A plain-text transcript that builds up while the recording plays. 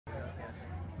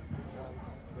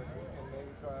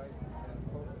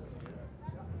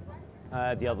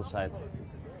The other side.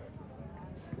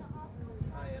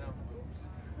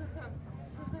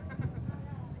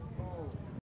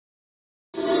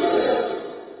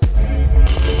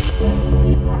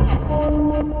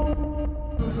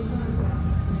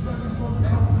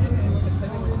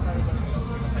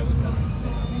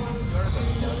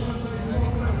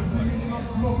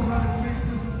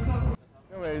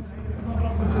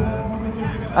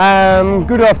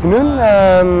 Good afternoon.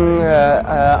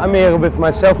 I'm here with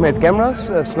my self-made cameras,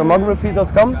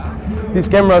 Slowmography.com. These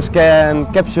cameras can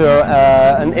capture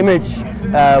an image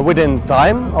within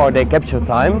time, or they capture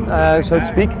time, so to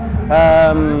speak.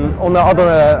 On the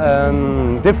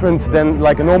other, different than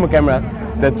like a normal camera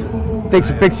that takes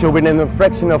a picture within a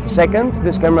fraction of a second.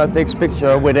 This camera takes a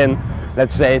picture within,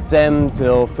 let's say, 10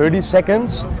 till 30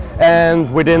 seconds.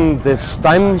 And within this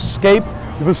timescape,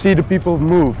 you will see the people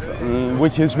move,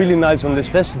 which is really nice on this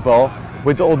festival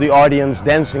with all the audience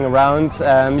dancing around.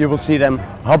 You will see them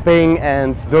hopping,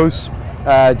 and those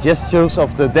gestures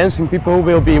of the dancing people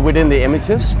will be within the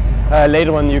images.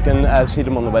 Later on you can see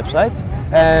them on the website.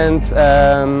 And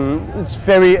it's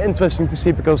very interesting to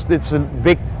see because it's a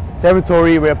big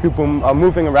territory where people are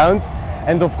moving around.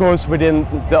 And of course within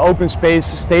the open space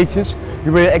stages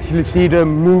you will actually see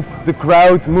the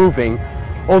crowd moving.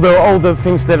 Although all the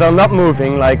things that are not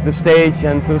moving, like the stage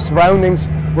and the surroundings,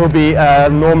 will be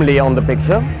normally on the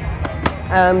picture.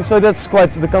 So that's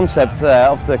quite the concept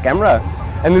of the camera.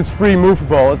 And it's free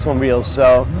movable, it's on wheels,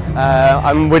 so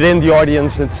I'm within the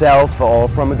audience itself or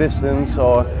from a distance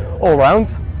or all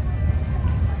around.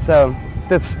 So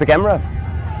that's the camera.